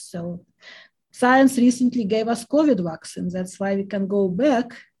 fertilizers. So science recently gave us COVID vaccines. That's why we can go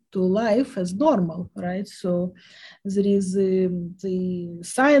back to life as normal, right? So there is the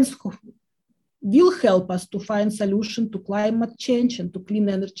science will help us to find solution to climate change and to clean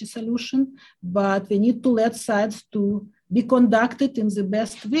energy solution, but we need to let science to be conducted in the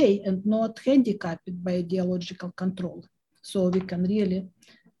best way and not handicapped by ideological control. So we can really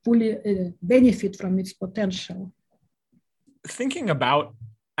fully benefit from its potential. Thinking about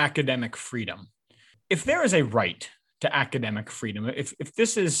academic freedom, if there is a right to academic freedom, if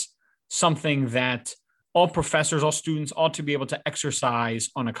this is something that all professors, all students ought to be able to exercise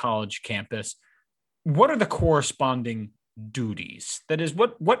on a college campus, what are the corresponding duties? That is,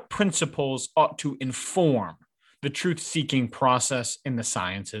 what principles ought to inform the truth-seeking process in the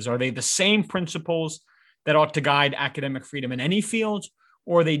sciences? Are they the same principles that ought to guide academic freedom in any field,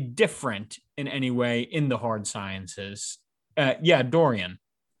 or are they different in any way in the hard sciences? Dorian.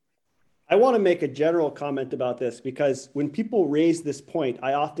 I want to make a general comment about this because when people raise this point,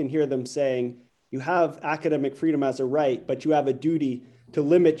 I often hear them saying, you have academic freedom as a right, but you have a duty to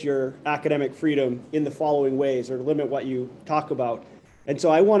limit your academic freedom in the following ways or limit what you talk about. And so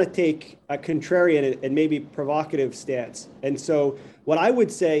I want to take a contrarian and maybe provocative stance. And so what I would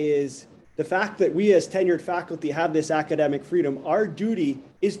say is the fact that we as tenured faculty have this academic freedom, our duty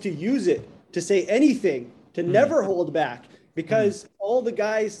is to use it to say anything, to never hold back. Because all the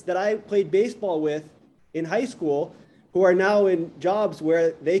guys that I played baseball with in high school who are now in jobs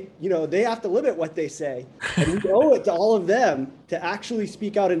where they have to limit what they say. And we owe it to all of them to actually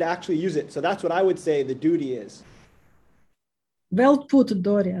speak out and to actually use it. So that's what I would say the duty is. Well put,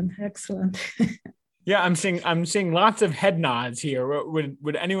 Dorian. Excellent. Yeah, I'm seeing lots of head nods here.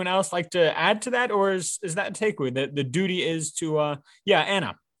 Would anyone else like to add to that, or is that a takeaway that the duty is to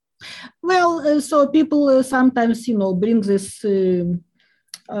Anna? Well, so people sometimes bring this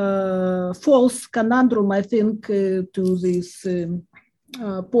false conundrum, I think, to this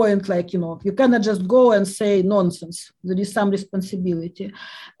point, like, you cannot just go and say nonsense. There is some responsibility.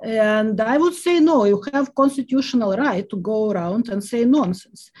 And I would say, no, you have constitutional right to go around and say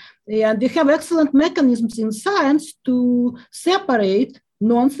nonsense. And we have excellent mechanisms in science to separate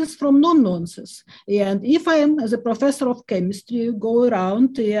nonsense from non-nonsense. And if I am, as a professor of chemistry, go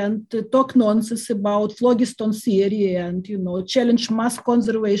around and talk nonsense about phlogiston theory and, challenge mass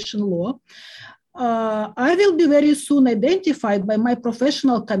conservation law, I will be very soon identified by my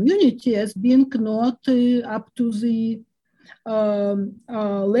professional community as being not up to the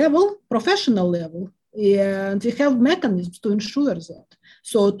professional level. And we have mechanisms to ensure that.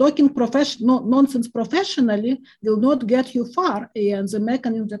 So talking nonsense professionally will not get you far, and the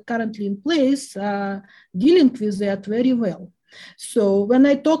mechanisms that are currently in place are dealing with that very well. So when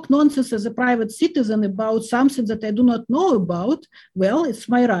I talk nonsense as a private citizen about something that I do not know about, well, it's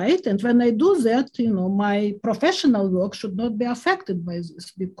my right. And when I do that, my professional work should not be affected by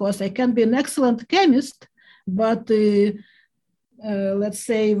this, because I can be an excellent chemist, but let's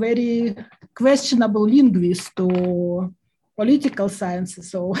say very questionable linguist or political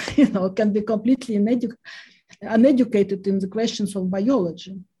sciences, so can be completely uneducated in the questions of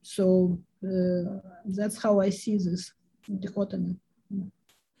biology. So that's how I see this dichotomy.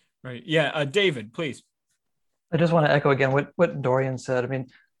 Right. Yeah. David, please. I just want to echo again what Dorian said. I mean,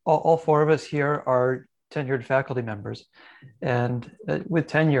 all four of us here are tenured faculty members, and with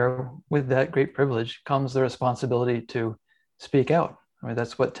tenure, with that great privilege, comes the responsibility to speak out. I mean,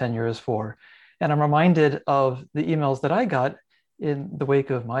 that's what tenure is for. And I'm reminded of the emails that I got in the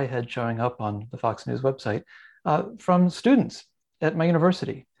wake of my head showing up on the Fox News website from students at my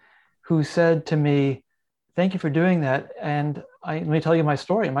university who said to me, thank you for doing that. And let me tell you my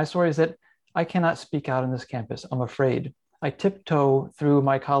story. My story is that I cannot speak out on this campus. I'm afraid. I tiptoe through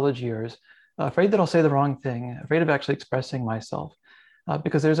my college years, afraid that I'll say the wrong thing, afraid of actually expressing myself,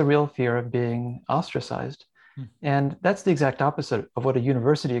 because there's a real fear of being ostracized. And that's the exact opposite of what a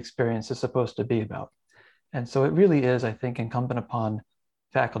university experience is supposed to be about. And so it really is, I think, incumbent upon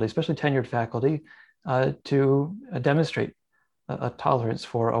faculty, especially tenured faculty, to demonstrate a tolerance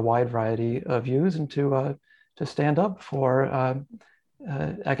for a wide variety of views and to stand up for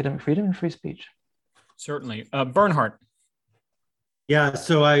academic freedom and free speech. Certainly. Bernhardt. Yeah,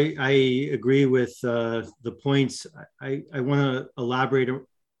 so I agree with the points. I want to elaborate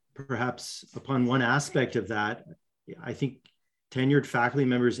perhaps upon one aspect of that. I think tenured faculty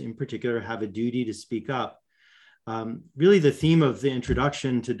members in particular have a duty to speak up. Really the theme of the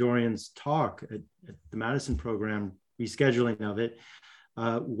introduction to Dorian's talk at the Madison program, rescheduling of it,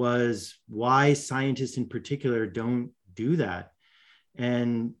 was why scientists in particular don't do that.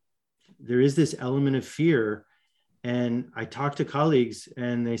 And there is this element of fear. And I talk to colleagues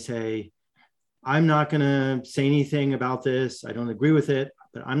and they say, I'm not going to say anything about this. I don't agree with it,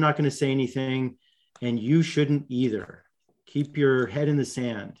 but I'm not going to say anything. And you shouldn't either. Keep your head in the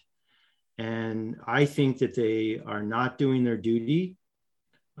sand. And I think that they are not doing their duty.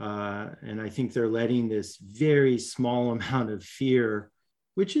 And I think they're letting this very small amount of fear,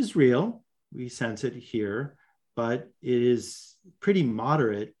 which is real, we sense it here, but it is pretty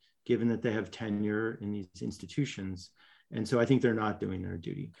moderate given that they have tenure in these institutions. And so I think they're not doing their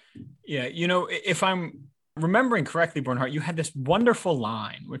duty. Yeah, if I'm remembering correctly, Bernhardt, you had this wonderful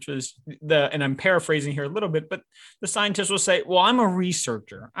line, which was and I'm paraphrasing here a little bit, but the scientist will say, well, I'm a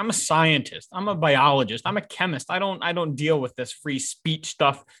researcher, I'm a scientist, I'm a biologist, I'm a chemist. I don't deal with this free speech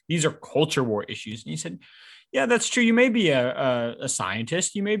stuff. These are culture war issues. And you said, yeah, that's true. You may be a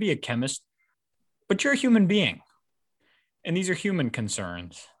scientist, you may be a chemist, but you're a human being. And these are human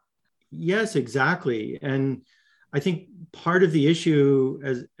concerns. Yes, exactly. And I think part of the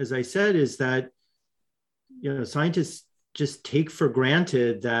issue, as I said, is that scientists just take for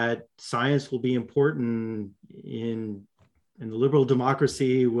granted that science will be important and the liberal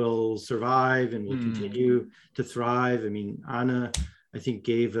democracy will survive and will continue to thrive. I mean, Anna, I think,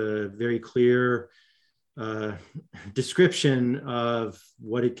 gave a very clear description of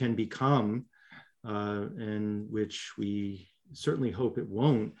what it can become, and which we certainly hope it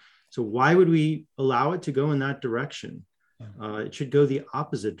won't. So why would we allow it to go in that direction? It should go the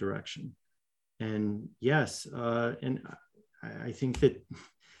opposite direction. And yes, and I think that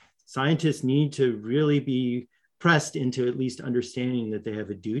scientists need to really be pressed into at least understanding that they have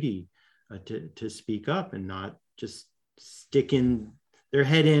a duty to speak up and not just stick in their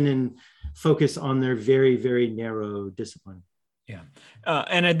head in and focus on their very, very narrow discipline. Yeah.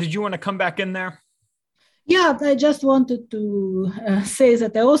 Anna, did you want to come back in there? Yeah, I just wanted to say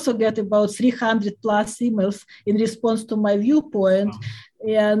that I also get about 300 plus emails in response to my viewpoint.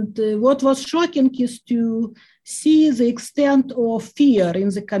 And what was shocking is to see the extent of fear in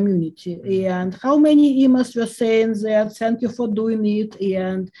the community and how many emails were saying that, thank you for doing it.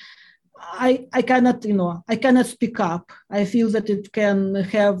 And I cannot speak up. I feel that it can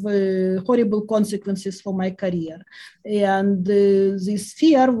have horrible consequences for my career. And this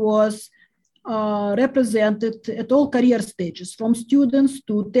fear was represented at all career stages, from students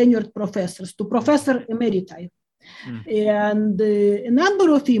to tenured professors to professor emeriti. And a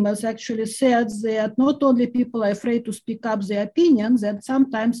number of emails actually said that not only people are afraid to speak up their opinions, that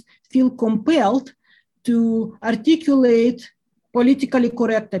sometimes feel compelled to articulate politically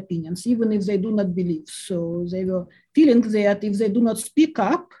correct opinions, even if they do not believe. So they were feeling that if they do not speak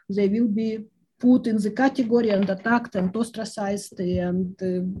up, they will be put in the category and attacked and ostracized, and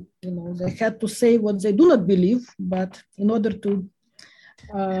they had to say what they do not believe, but in order to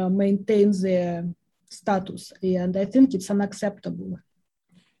maintain their status. And I think it's unacceptable.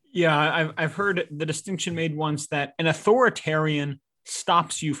 Yeah, I've heard the distinction made once that an authoritarian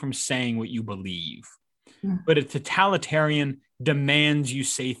stops you from saying what you believe, but a totalitarian demands you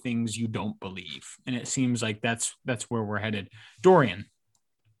say things you don't believe. And it seems like that's where we're headed. Dorian.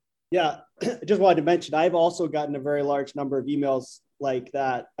 Yeah, I just wanted to mention, I've also gotten a very large number of emails like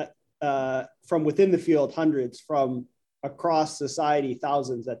that from within the field, hundreds, from across society,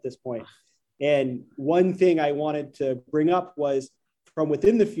 thousands at this point. And one thing I wanted to bring up was from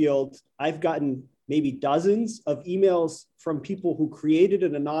within the field, I've gotten maybe dozens of emails from people who created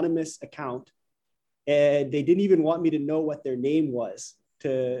an anonymous account, and they didn't even want me to know what their name was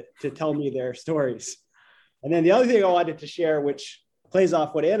to tell me their stories. And then the other thing I wanted to share, which plays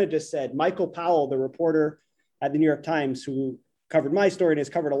off what Anna just said, Michael Powell, the reporter at the New York Times, who covered my story and has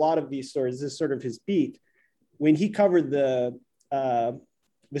covered a lot of these stories, this is sort of his beat. When he covered the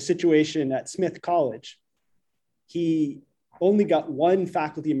situation at Smith College, he only got one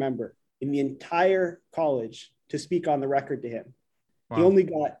faculty member in the entire college to speak on the record to him. Wow. He only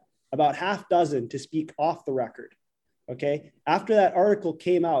got about half dozen to speak off the record. Okay. After that article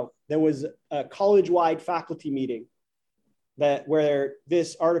came out, there was a college-wide faculty meeting where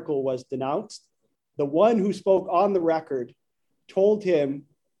this article was denounced. The one who spoke on the record told him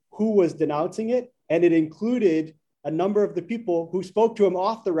who was denouncing it, and it included a number of the people who spoke to him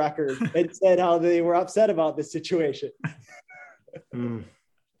off the record and said how they were upset about this situation.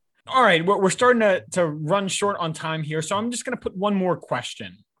 All right, we're starting to run short on time here, so I'm just going to put one more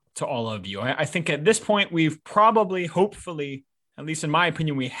question to all of you. I think at this point, we've probably, hopefully, at least in my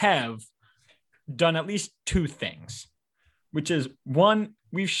opinion, we have done at least two things, which is, one,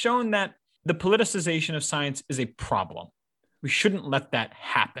 we've shown that the politicization of science is a problem. We shouldn't let that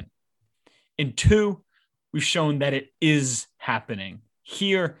happen. And two, we've shown that it is happening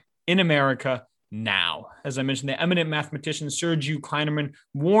here in America now. As I mentioned, the eminent mathematician Sergio Kleinerman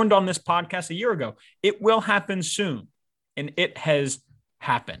warned on this podcast a year ago. It will happen soon, and it has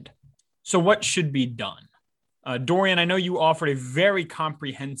happened. So what should be done? Dorian, I know you offered a very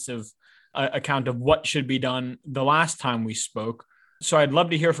comprehensive account of what should be done the last time we spoke. So I'd love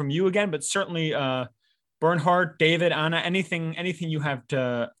to hear from you again, but certainly Bernhardt, David, Anna, anything you have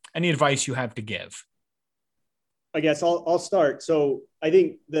any advice you have to give? I guess I'll start. So I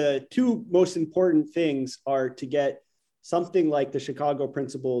think the two most important things are to get something like the Chicago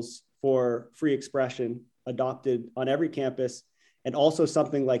Principles for Free Expression adopted on every campus, and also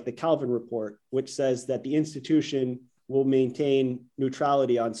something like the Calvin Report, which says that the institution will maintain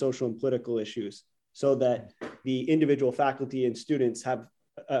neutrality on social and political issues so that the individual faculty and students have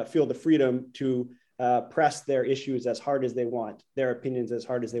feel the freedom to press their issues as hard as they want, their opinions as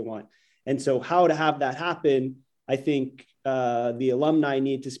hard as they want. And so how to have that happen, I think the alumni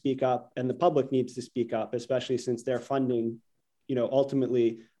need to speak up and the public needs to speak up, especially since they're funding,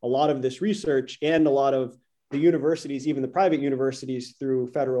 ultimately a lot of this research and a lot of the universities, even the private universities, through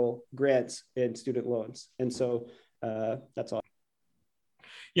federal grants and student loans. And so that's all.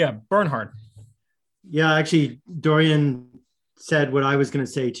 Yeah, Bernhardt. Yeah, actually, Dorian said what I was going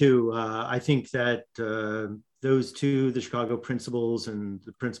to say too. I think that those two, the Chicago Principles and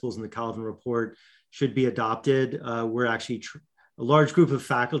the Principles in the Calvin Report, should be adopted. We're actually a large group of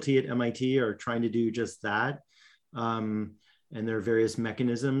faculty at MIT are trying to do just that. And there are various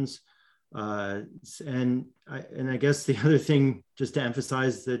mechanisms. And I guess the other thing, just to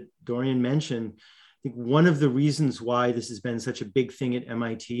emphasize that Dorian mentioned, I think one of the reasons why this has been such a big thing at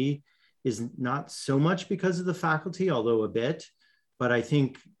MIT is not so much because of the faculty, although a bit, but I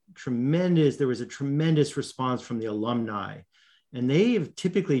think there was a tremendous response from the alumni. And they have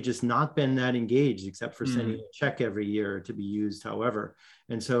typically just not been that engaged, except for sending a check every year to be used, however.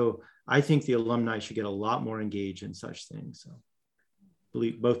 And so I think the alumni should get a lot more engaged in such things. So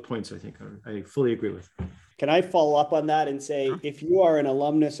both points, I think, I fully agree with. Can I follow up on that and say, if you are an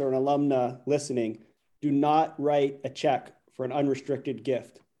alumnus or an alumna listening, do not write a check for an unrestricted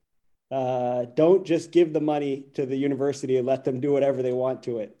gift. Don't just give the money to the university and let them do whatever they want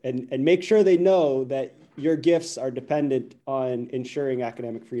to it. And make sure they know that your gifts are dependent on ensuring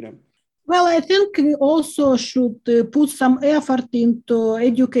academic freedom. Well, I think we also should put some effort into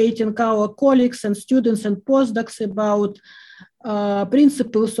educating our colleagues and students and postdocs about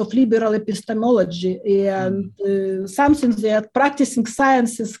principles of liberal epistemology and something that practicing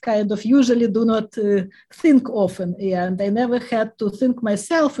sciences kind of usually do not think often. And I never had to think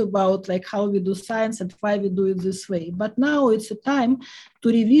myself about like how we do science and why we do it this way. But now it's a time to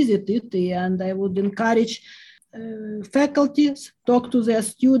revisit it, and I would encourage faculties talk to their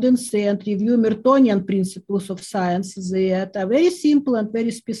students and review Mertonian principles of science that are very simple and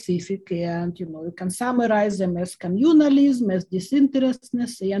very specific, and you can summarize them as communalism, as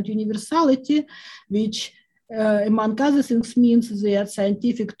disinterestedness, and universality, which among other things means that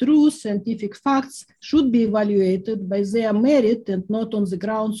scientific truths, scientific facts should be evaluated by their merit and not on the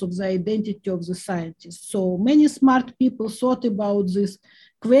grounds of the identity of the scientist. So many smart people thought about these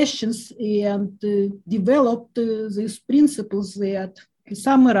questions and developed these principles that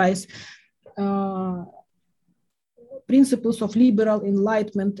summarize principles of liberal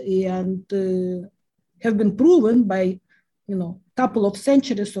enlightenment and have been proven by couple of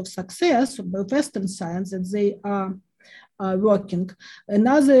centuries of success of Western science that they are working.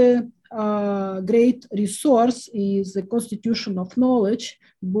 Another great resource is the Constitution of Knowledge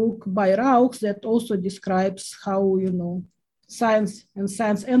book by Raux that also describes how science and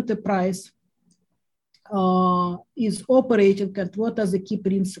science enterprise is operating and what are the key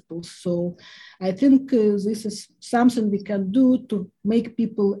principles. So I think this is something we can do to make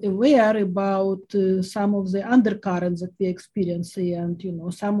people aware about some of the undercurrents that we experience and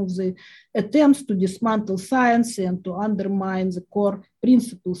some of the attempts to dismantle science and to undermine the core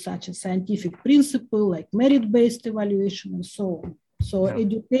principles such as scientific principle like merit-based evaluation and so on. So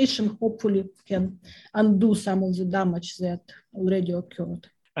education hopefully can undo some of the damage that already occurred.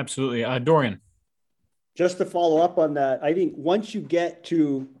 Absolutely. Dorian. Just to follow up on that, I think once you get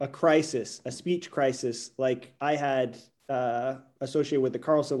to a crisis, a speech crisis, like I had associated with the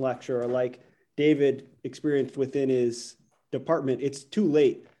Carlson lecture, or like David experienced within his department, it's too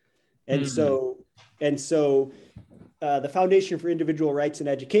late. And so the Foundation for Individual Rights in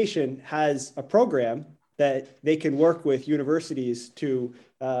Education has a program that they can work with universities to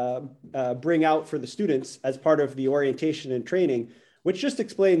bring out for the students as part of the orientation and training, which just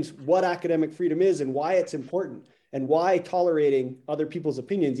explains what academic freedom is and why it's important and why tolerating other people's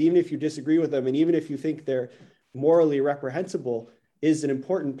opinions, even if you disagree with them and even if you think they're morally reprehensible, is an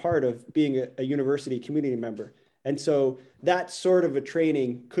important part of being a university community member. And so that sort of a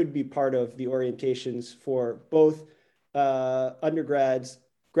training could be part of the orientations for both undergrads,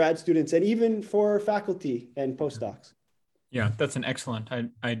 grad students, and even for faculty and postdocs. Yeah, that's an excellent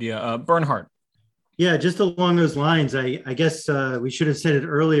idea. Bernhardt. Yeah, just along those lines, I guess we should have said it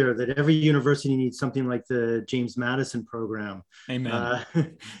earlier that every university needs something like the James Madison program. Amen.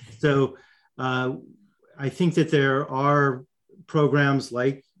 So I think that there are programs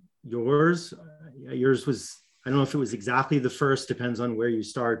like yours. Yours was, I don't know if it was exactly the first, depends on where you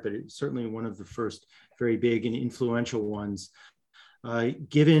start, but it's certainly one of the first very big and influential ones.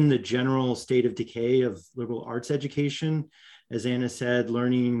 Given the general state of decay of liberal arts education, as Anna said,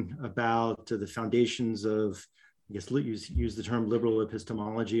 learning about the foundations of, I guess, use the term liberal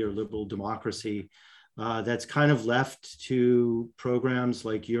epistemology or liberal democracy, that's kind of left to programs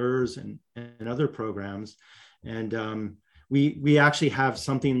like yours and other programs. And we actually have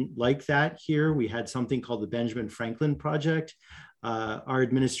something like that here. We had something called the Benjamin Franklin Project. Our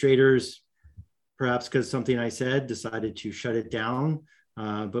administrators, perhaps because something I said, decided to shut it down.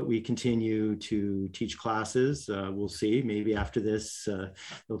 But we continue to teach classes. We'll see. Maybe after this,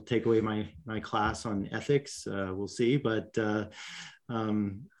 they'll take away my class on ethics. We'll see. But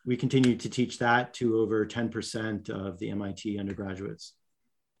we continue to teach that to over 10% of the MIT undergraduates.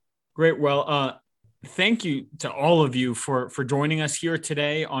 Great. Well, thank you to all of you for joining us here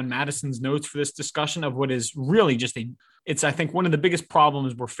today on Madison's Notes for this discussion of what is really just it's, I think, one of the biggest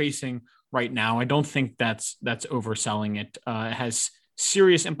problems we're facing right now. I don't think that's overselling it. It has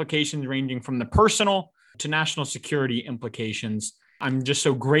serious implications ranging from the personal to national security implications. I'm just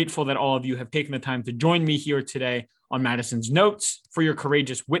so grateful that all of you have taken the time to join me here today on Madison's Notes, for your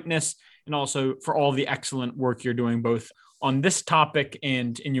courageous witness, and also for all the excellent work you're doing both on this topic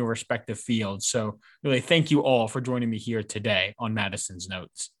and in your respective fields. So really, thank you all for joining me here today on Madison's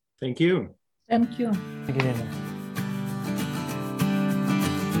Notes. Thank you. Thank you. Thank you.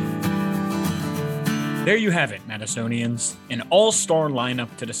 There you have it, Madisonians, an all-star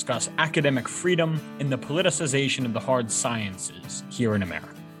lineup to discuss academic freedom and the politicization of the hard sciences here in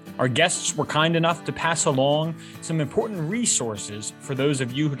America. Our guests were kind enough to pass along some important resources for those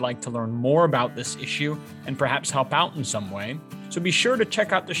of you who'd like to learn more about this issue and perhaps help out in some way. So be sure to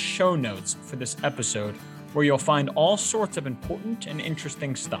check out the show notes for this episode, where you'll find all sorts of important and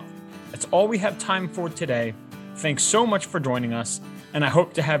interesting stuff. That's all we have time for today. Thanks so much for joining us, and I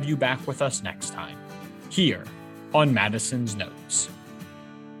hope to have you back with us next time, here on Madison's Notes.